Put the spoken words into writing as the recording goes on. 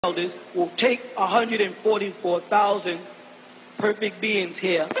elders will take 144,000 perfect beings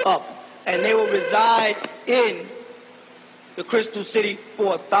here up, and they will reside in the crystal city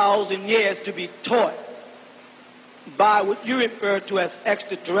for 1,000 years to be taught by what you refer to as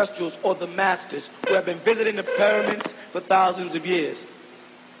extraterrestrials or the masters who have been visiting the pyramids for thousands of years.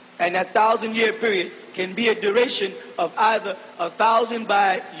 And that 1,000-year period can be a duration of either 1,000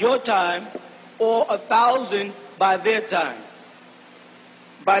 by your time or 1,000 by their time.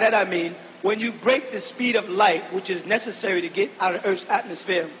 By that I mean, when you break the speed of light, which is necessary to get out of Earth's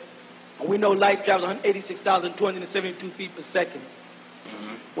atmosphere, and we know light travels 186,272 feet per second.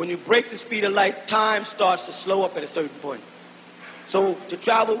 When you break the speed of light, time starts to slow up at a certain point. So to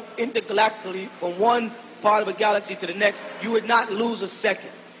travel intergalactically from one part of a galaxy to the next, you would not lose a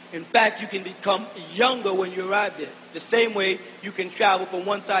second. In fact, you can become younger when you arrive there. The same way you can travel from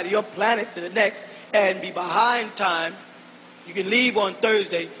one side of your planet to the next and be behind time. You can leave on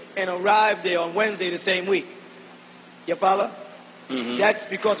Thursday and arrive there on Wednesday the same week. You follow? That's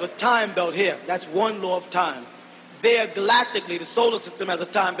because of a time belt here. That's one law of time. There, galactically, the solar system has a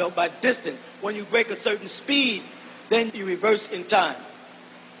time belt by distance. When you break a certain speed, then you reverse in time.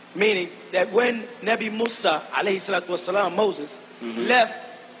 Meaning that when Nabi Musa, alayhi salatu wasalam, Moses, left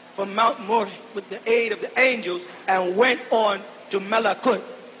from Mount Mori with the aid of the angels and went on to Malakut,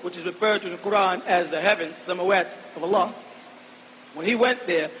 which is referred to in the Quran as the heavens, samawat of Allah. When he went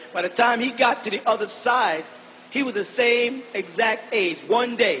there, by the time he got to the other side, he was the same exact age,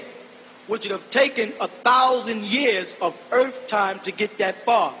 one day, which would have taken 1,000 years of Earth time to get that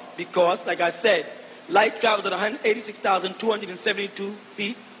far. Because, like I said, light travels at 186,272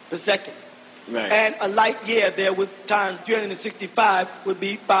 feet per second. Right. And a light year there with times 365 would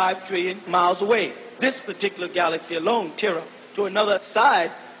be 5 trillion miles away. This particular galaxy alone, Terra, to another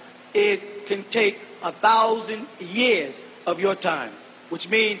side, it can take 1,000 years of your time, which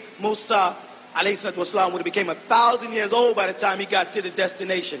means Musa alayhi salatu wasalam would have became 1,000 years old by the time he got to the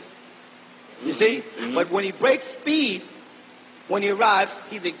destination. You see? But when he breaks speed, when he arrives,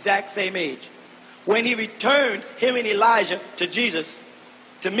 he's the exact same age. When he returned, him and Elijah, to Jesus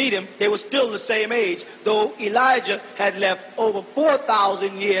to meet him, they were still the same age, though Elijah had left over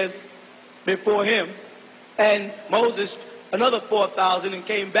 4,000 years before him, and Moses another 4,000 and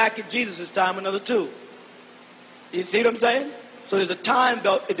came back at Jesus' time another 2. You see what I'm saying? So there's a time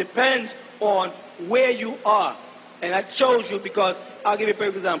belt. It depends on where you are. And that shows you because, I'll give you a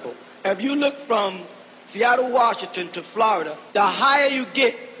perfect example. If you look from Seattle, Washington to Florida, the higher you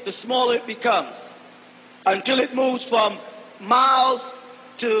get, the smaller it becomes. Until it moves from miles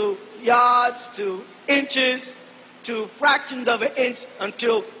to yards to inches to fractions of an inch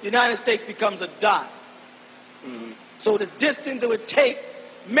until the United States becomes a dot. So the distance it would take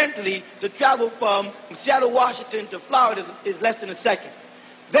mentally to travel from Seattle, Washington to Florida is less than a second.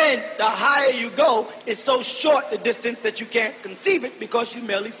 Then the higher you go, it's so short the distance that you can't conceive it because you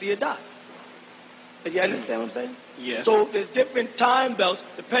merely see a dot. Do you understand what I'm saying? Yes. So there's different time belts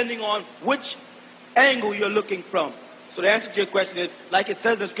depending on which angle you're looking from. So the answer to your question is, like it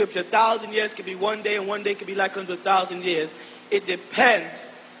says in the scripture, 1,000 years could be one day and one day could be like 100,000 years. It depends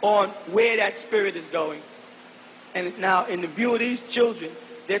on where that spirit is going. And now in the view of these children,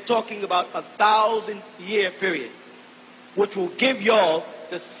 they're talking about 1,000-year period, which will give y'all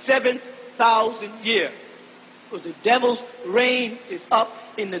the 7,000th year. Because the devil's reign is up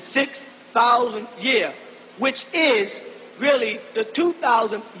in the 6,000th year, which is really the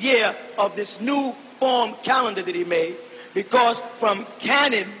 2,000th year of this new form calendar that he made. Because from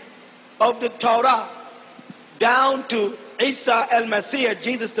canon of the Torah down to Isa el-Messiah,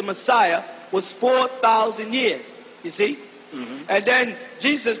 Jesus the Messiah, was 4,000 years. You see? And then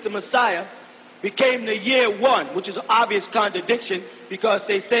Jesus the Messiah became the year 1, which is an obvious contradiction because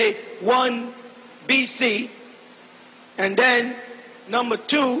they say 1 BC and then number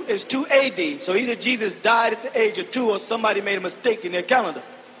 2 is 2 AD. So either Jesus died at the age of 2 or somebody made a mistake in their calendar.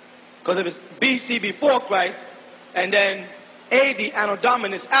 Because if it's BC before Christ and then AD, Anno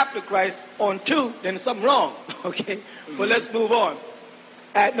Dominus, after Christ on 2, then there's something wrong. Okay? But let's move on.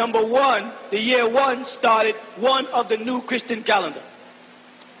 At number 1, the year 1 started one of the new Christian calendar.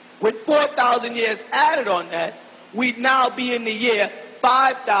 With 4,000 years added on that, we'd now be in the year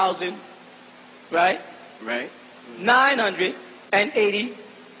 5,000, right? Right.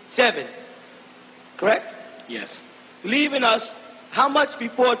 987. Correct? Yes. Leaving us how much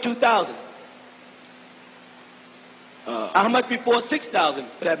before 2,000? How much before 6,000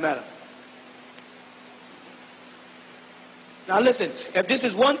 for that matter? Now listen, if this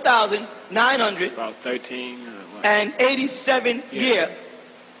is 1,900 about 13 and 87 year,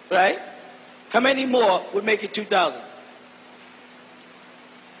 right? How many more would make it 2,000?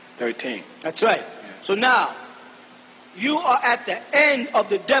 13. That's right. Yeah. So now, you are at the end of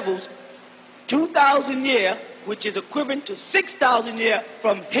the devil's 2,000 year, which is equivalent to 6,000 year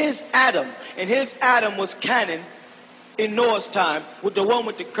from his Adam. And his Adam was canon in Noah's time, with the one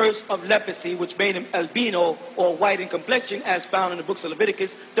with the curse of leprosy, which made him albino or white in complexion, as found in the books of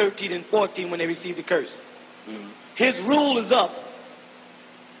Leviticus 13 and 14 when they received the curse. Mm-hmm. His rule is up.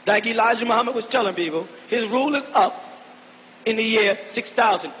 Like Elijah Muhammad was telling people, his rule is up in the year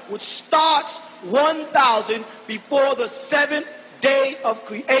 6,000, which starts 1,000 before the seventh day of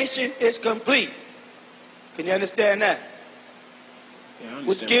creation is complete. Can you understand that? Yeah,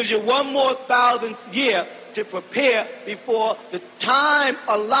 which gives you one more 1,000th year to prepare before the time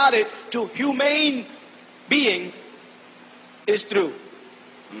allotted to humane beings is through.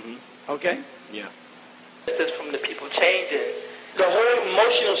 Mm-hmm. Okay? Yeah. This is from the people changing. The whole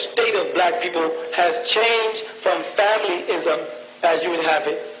emotional state of black people has changed from familyism, as you would have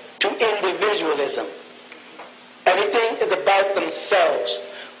it, to individualism. Everything is about themselves,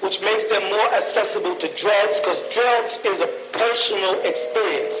 which makes them more accessible to drugs, because drugs is a personal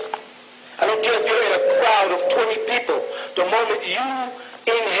experience. I don't care if you're in a crowd of 20 people. The moment you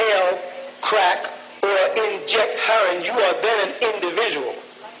inhale crack or inject heroin, you are then an individual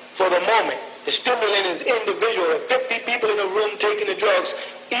for the moment. The stimulant is individual. If 50 people in a room taking the drugs,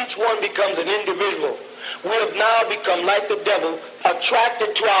 each one becomes an individual. We have now become, like the devil,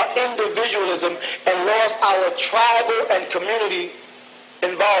 attracted to our individualism and lost our tribal and community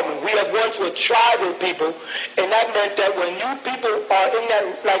involvement. We have once were tribal people, and that meant that when you people are in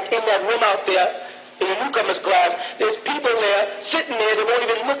that, like in that room out there, in the newcomers class, there's people there sitting there that won't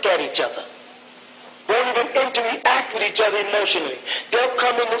even look at each other. Won't even interact with each other emotionally. They'll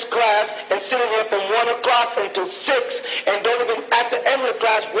come in this class and sit in here from 1 o'clock until 6, and don't even, at the end of the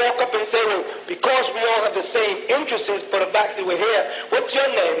class, walk up and say, well, because we all have the same interests, but the fact that we're here, what's your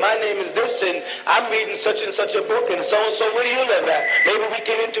name? My name is this, and I'm reading such and such a book, and so, where do you live at? Maybe we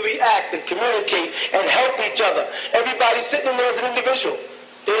can interact and communicate and help each other. Everybody's sitting there as an individual.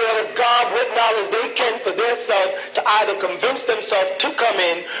 They ought to guard what knowledge they can for themselves to either convince themselves to come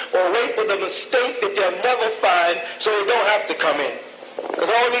in or wait for the mistake that they'll never find so they don't have to come in.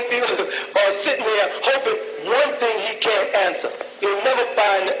 Because all these people are sitting there hoping one thing he can't answer. You'll never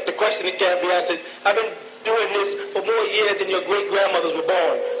find the question that can't be answered. I've been doing this for more years than your great-grandmothers were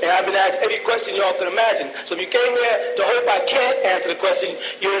born. And I've been asked every question y'all can imagine. So if you came here to hope I can't answer the question,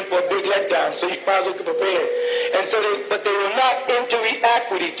 you're in for a big letdown. So you might as well get prepared. And so but they will not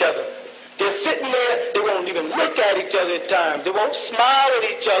interact with each other. They're sitting there, they won't even look at each other at times. They won't smile at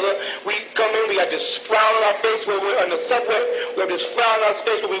each other. We come in, we got this frown on our face when we're on the subway. We have this frown on our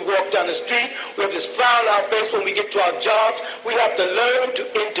face when we walk down the street. We have this frown on our face when we get to our jobs. We have to learn to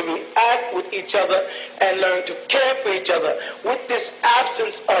interact with each other and learn to care for each other. With this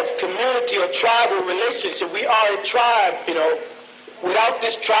absence of community or tribal relationship, we are a tribe, you know. Without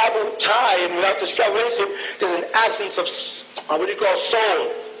this tribal tie and without this tribal relationship, there's an absence of what do you call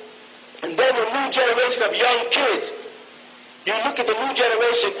soul. And then the new generation of young kids, you look at the new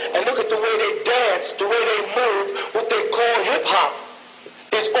generation and look at the way they dance, the way they move, what they call hip-hop.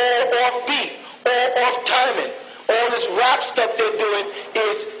 It's all off-beat, all off-timing. All this rap stuff they're doing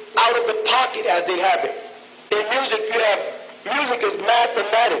is out of the pocket as they have it. In music, music is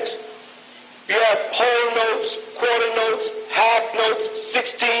mathematics. You have whole notes, quarter notes, half notes,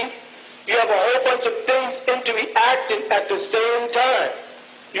 16. You have a whole bunch of things interacting at the same time.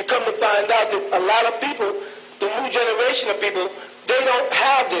 You come to find out that a lot of people, the new generation of people, they don't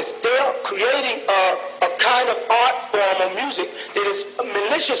have this. They are creating a kind of art form of music that is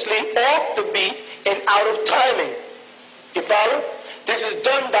maliciously off the beat and out of timing. You follow? This is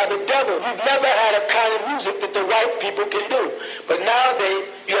done by the devil. We've never had a kind of music that the white people can do. But nowadays,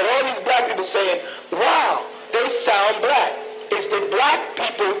 you have all these black people saying, wow, they sound black. It's that black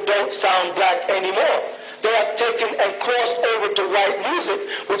people don't sound black anymore. They have taken and crossed over to white music,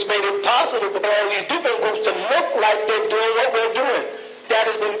 which made it possible for all these different groups to look like they're doing what we're doing. That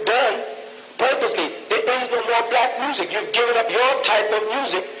has been done purposely. There is no more black music. You've given up your type of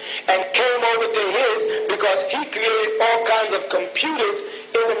music and came over to his because he created all kinds of computers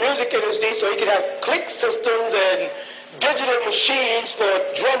in the music industry so he could have click systems and digital machines for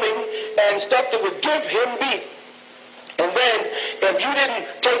drumming and stuff that would give him beat. And then, if you didn't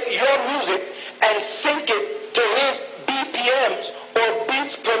take your music and sync it to his BPMs or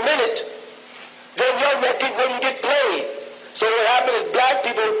beats per minute, then your record wouldn't get played. So what happened is black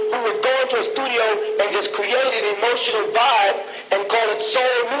people who would go into a studio and just create an emotional vibe and call it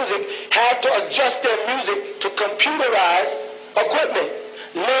soul music had to adjust their music to computerized equipment.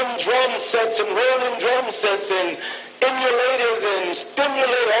 Limb drum sets and rolling drum sets and emulators and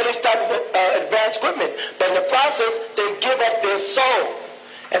stimulators, all this type of advanced equipment. But in the process, they give up their soul.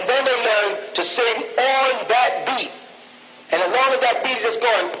 And then they learn to sing on that beat. And as long as that beat is just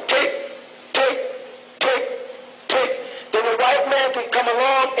going tick, tick, tick, tick, then the white man can come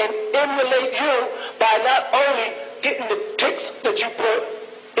along and emulate you by not only getting the ticks that you put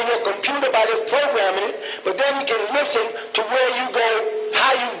in your computer by just programming it, but then he can listen to where you go,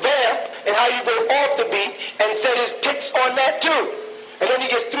 how you vamp, and how you go off the beat, and set his ticks on that too. And then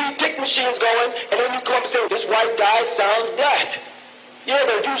he gets 3 tick machines going, and then you come up and say, this white guy sounds black. Yeah,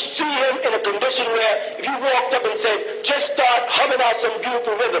 but you see him in a condition where if you walked up and said, just start humming out some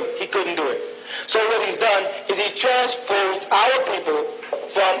beautiful rhythm, he couldn't do it. So what he's done is he's transposed our people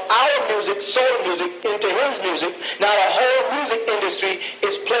from our music, soul music, into his music. Now the whole music industry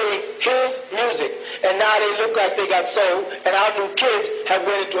is playing his music. And now they look like they got soul, and our new kids have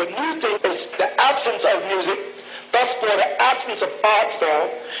went into a new thing. It's the absence of music, thus for the absence of art form.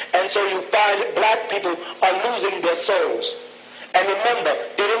 And so you find that black people are losing their souls. And remember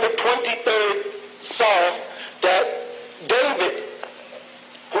that in the 23rd Psalm that David,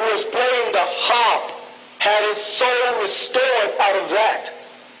 who was playing the harp, had his soul restored out of that.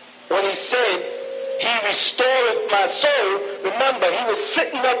 When he said, he restored my soul, remember, he was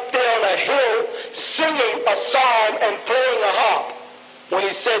sitting up there on a hill singing a psalm and playing a harp. When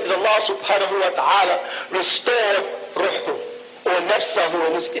he said that Allah subhanahu wa ta'ala restored ruhhu, or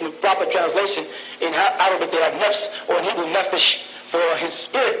nafsahu, in the proper translation, in Arabic they have nafs, or in Hebrew nafish, for his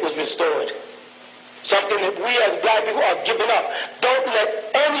spirit was restored. Something that we as black people are giving up. Don't let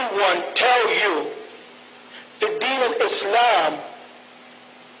anyone tell you the deen of Islam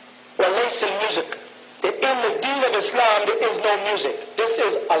relates in music. That in the deen of Islam there is no music. This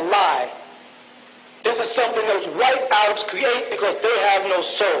is a lie. This is something those white Arabs create because they have no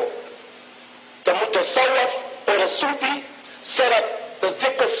soul. The mutasawwif or the Sufi set up the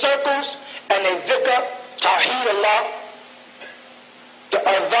dhikr circles and they dhikr Tawheed Allah. The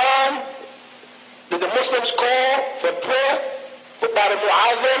adhan that the Muslims call for prayer by the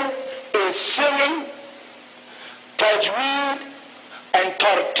mu'adhin is singing, tajweed and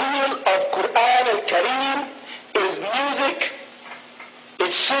tartil of Quran al-Kareem is music,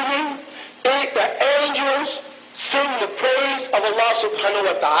 it's singing. The angels sing the praise of Allah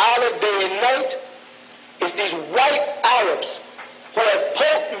subhanahu wa ta'ala day and night. It's these white Arabs who have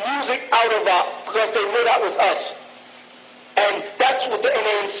pulled music out of our, because they knew that was us. And that's what and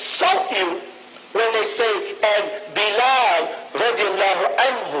they insult you when they say, and Bilal radiallahu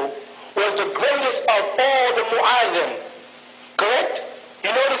anhu was the greatest of all the mu'adhin. Correct?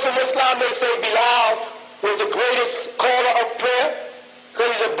 You notice in Islam they say Bilal was the greatest caller of prayer?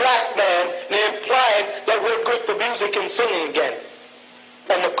 Because he's a black man, and they're implying that we're good for music and singing again.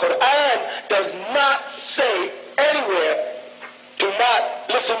 And the Quran does not say anywhere to not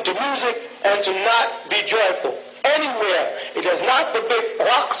listen to music and to not be joyful. Anywhere. It does not forbid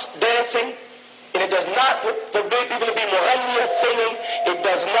rocks, dancing, and it does not forbid people to be muhanniya, singing. It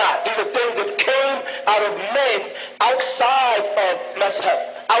does not. These are things that came out of men outside of mazhab,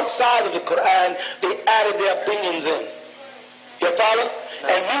 outside of the Quran. They added their opinions in. You follow?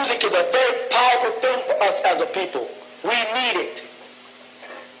 And music is a very powerful thing for us as a people. We need it.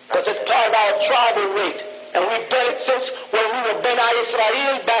 Because it's part of our tribal rate. And we've done it since when we were Beni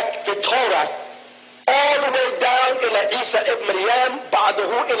Israel back to Torah. All the way down إلى Isa ibn Maryam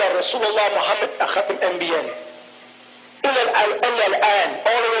بعده إلى رسول الله محمد أختم أنبياء. إلى الآن,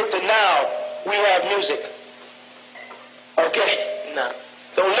 all the way to now, we have music. Okay? Now,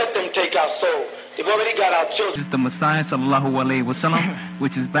 don't let them take our soul. They've already got our children. This is the Messiah sallallahu alayhi wa sallam,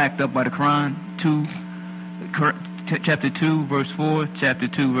 which is backed up by the Quran, chapter 2, verse 4, chapter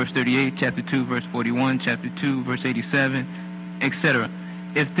 2, verse 38, chapter 2, verse 41, chapter 2, verse 87, etc.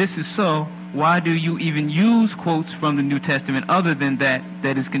 If this is so, why do you even use quotes from the New Testament other than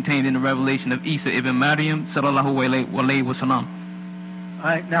that is contained in the revelation of Isa ibn Maryam sallallahu alayhi wa sallam? All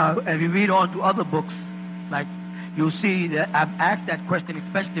right, now, if you read on to other books, like you'll see that I've asked that question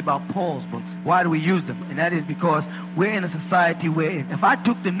especially about Paul's books. Why do we use them? And that is because we're in a society where if I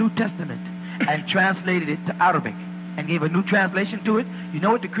took the New Testament and translated it to Arabic and gave a new translation to it, you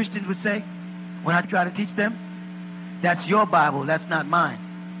know what the Christians would say when I try to teach them? That's your Bible, that's not mine.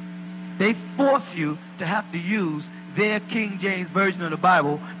 They force you to have to use their King James version of the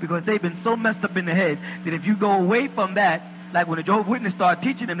Bible because they've been so messed up in the head that if you go away from that, like when the Jehovah's Witnesses start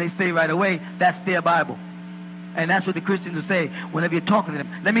teaching them, they say right away, that's their Bible. And that's what the Christians will say whenever you're talking to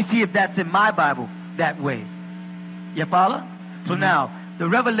them. Let me see if that's in my Bible that way. You follow? So now, the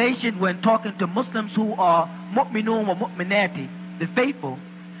revelation when talking to Muslims who are mu'minun or mu'minati, the faithful,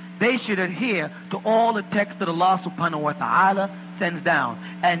 they should adhere to all the texts that Allah subhanahu wa ta'ala sends down.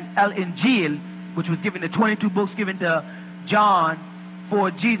 And Al-Injil, which was given, the 22 books given to John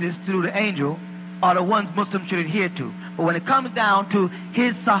for Jesus through the angel, are the ones Muslims should adhere to. But when it comes down to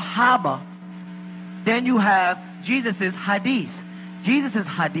his Sahaba, then you have Jesus' hadith. Jesus'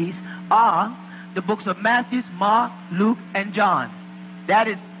 hadith are the books of Matthew, Mark, Luke, and John. That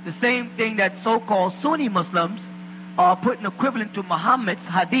is the same thing that so-called Sunni Muslims are putting equivalent to Muhammad's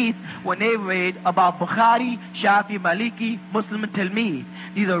hadith when they read about Bukhari, Shafi, Maliki, Muslim, and Talmud.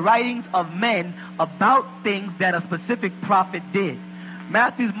 These are writings of men about things that a specific prophet did.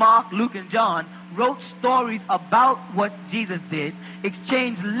 Matthew, Mark, Luke, and John wrote stories about what Jesus did,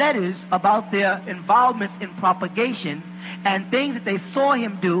 exchanged letters about their involvements in propagation, and things that they saw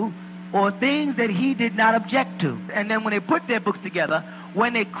him do, or things that he did not object to. And then when they put their books together,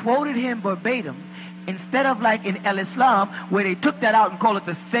 when they quoted him verbatim, instead of like in Al-Islam, where they took that out and called it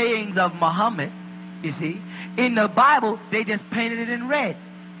the sayings of Muhammad, you see, in the Bible, they just painted it in red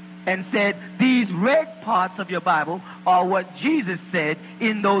and said, these red parts of your Bible are what Jesus said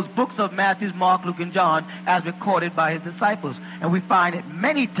in those books of Matthew, Mark, Luke, and John, as recorded by his disciples. And we find that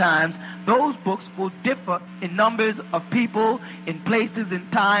many times those books will differ in numbers of people, in places, in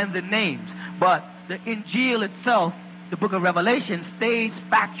times, and names. But the Injil itself, the book of Revelation, stays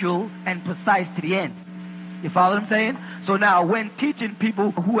factual and precise to the end. You follow what I'm saying? So now, when teaching people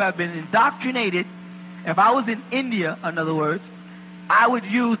who have been indoctrinated, if I was in India, in other words, I would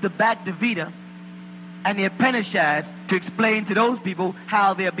use the Bhagavad Gita and the Upanishads to explain to those people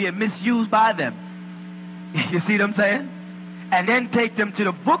how they're being misused by them. You see what I'm saying? And then take them to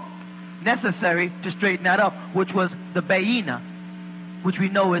the book necessary to straighten that up, which was the Bayina, which we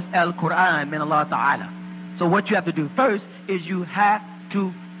know is Al-Quran min Allah Ta'ala. So what you have to do first is you have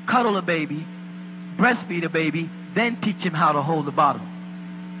to cuddle a baby, breastfeed a baby, then teach him how to hold the bottle.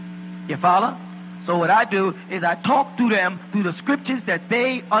 You follow? So what I do is I talk to them through the scriptures that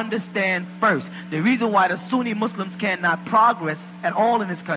they understand first. The reason why the Sunni Muslims cannot progress at all in this country